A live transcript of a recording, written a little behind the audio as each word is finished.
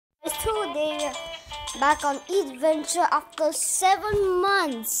today back on adventure after 7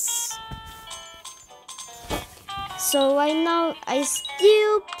 months. So right now I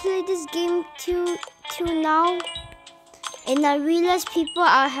still play this game till now, and I realize people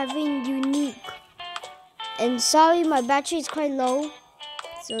are having unique. And sorry, my battery is quite low,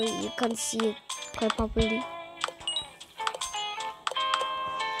 so you can't see it quite properly.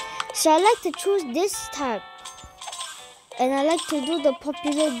 So I like to choose this type, and I like to do the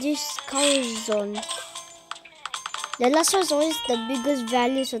popular discount zone. The last one is always the biggest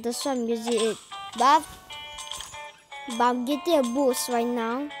value, so that's why I'm using it. But I'm getting a boost right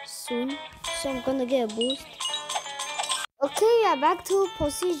now soon, so I'm gonna get a boost. Okay, yeah, back to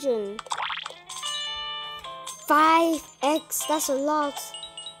position. 5x, that's a lot,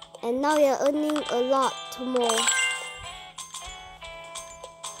 and now you're earning a lot more.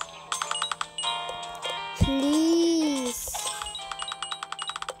 Please,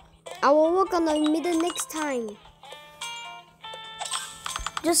 I will work on the middle next time.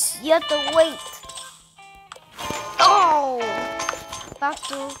 Just you have to wait. Oh, back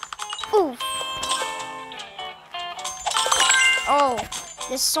to oof. Oh,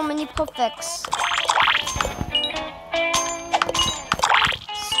 there's so many perfects.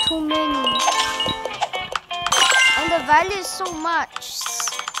 It's too many, and the value is so much.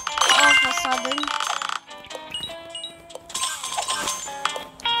 All of a sudden,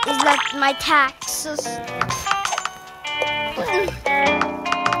 it's like my taxes.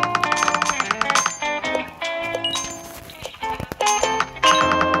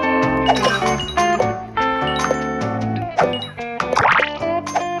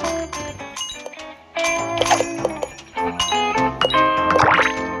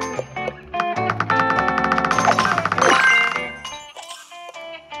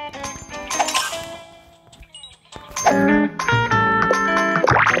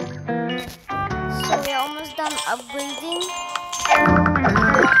 Upgrading.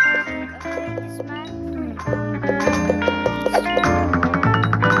 This man.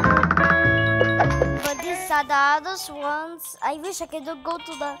 But these are the hardest ones. I wish I could go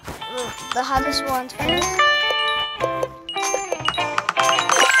to the hardest ones first.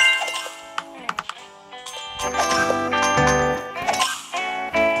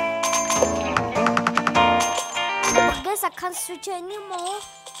 I guess I can't switch it anymore.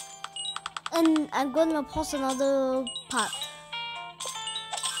 And I'm gonna pause another part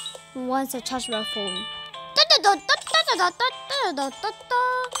once I charge my phone.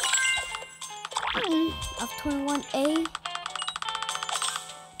 Of 21A.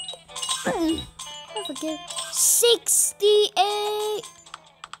 I forget. 68.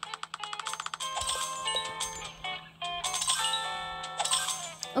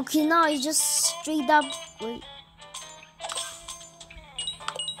 Okay, now it's just straight up. Wait.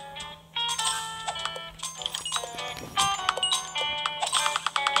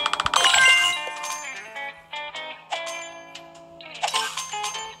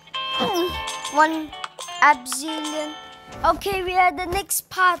 One abzillion. Okay, we are the next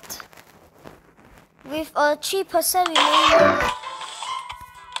part with a 3% remaining.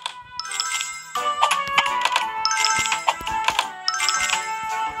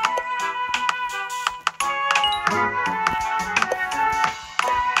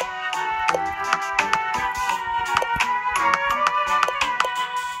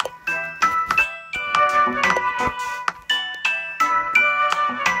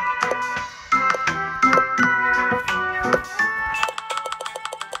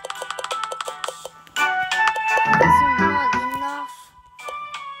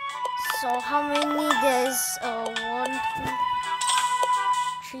 So how many there's 1, 2,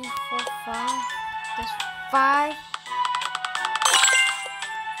 3, 4, 5. There's 5.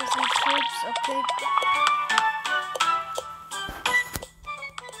 There's some chips, okay.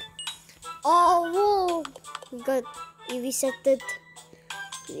 Oh whoa! We reset it.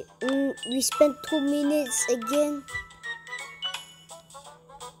 We spent 2 minutes again.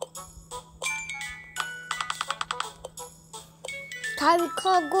 I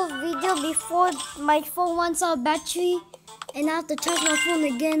record a good video before my phone runs out of battery, and I have to charge my phone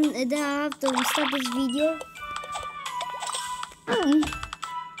again, and then I have to restart this video.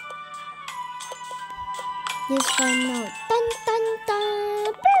 Let's find out. Dun, dun,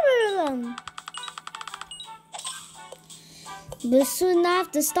 dun. But soon I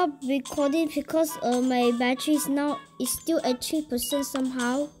have to stop recording because my battery is still at 3%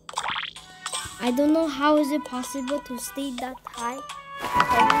 somehow. I don't know how is it possible to stay that high.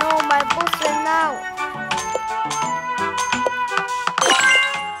 Oh no, my boost went out.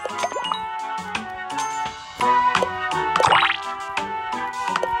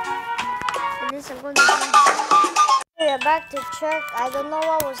 going to do. We're back to check. I don't know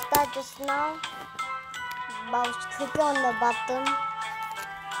what was that just now. But I was clicking on the button.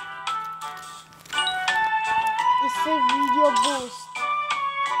 It said video boost.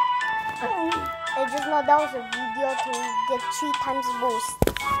 I just know that was a video to get 3 times boost.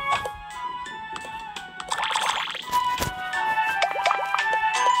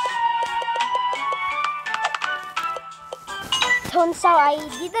 Turns out I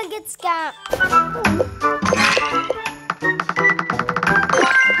didn't get scammed.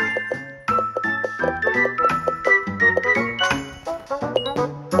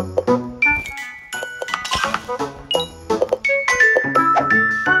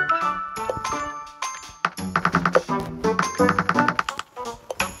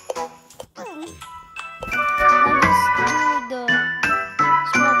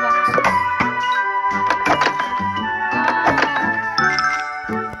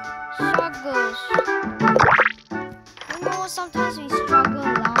 Sometimes we struggle a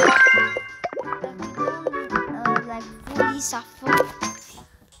lot. Like we don't like fully suffer.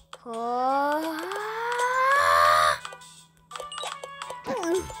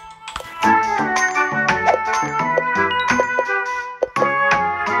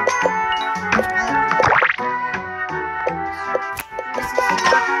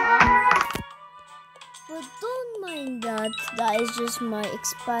 But don't mind that. That is just my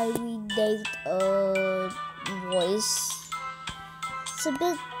expiry date voice. It's a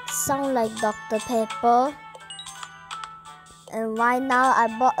bit sound like Dr. Pepper. And right now I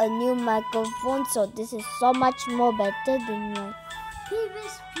bought a new microphone, so this is so much more better than my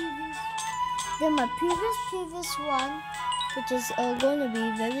previous one, which is going to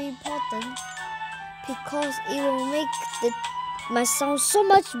be very important because it will make my sound so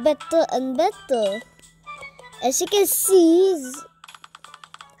much better and better. As you can see,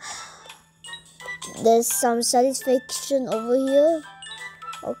 there's some satisfaction over here.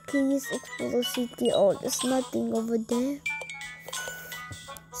 Okay, let's explore the city. Oh, there's nothing over there.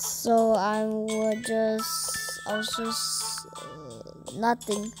 So I was just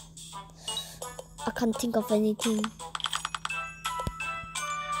nothing. I can't think of anything.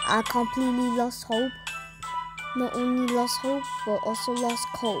 I completely lost hope. Not only lost hope, but also lost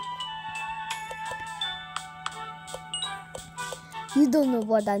hope. You don't know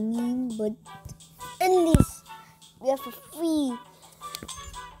what I mean, but at least we have a free.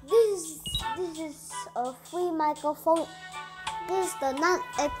 This is a free microphone. This is the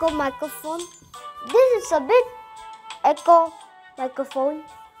non-echo microphone. This is a big echo microphone,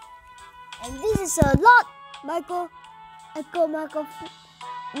 and this is a lot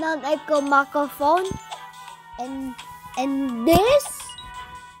non-echo microphone, and this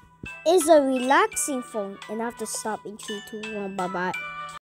is a relaxing phone. And I have to stop in 3, 2, 1. Bye bye.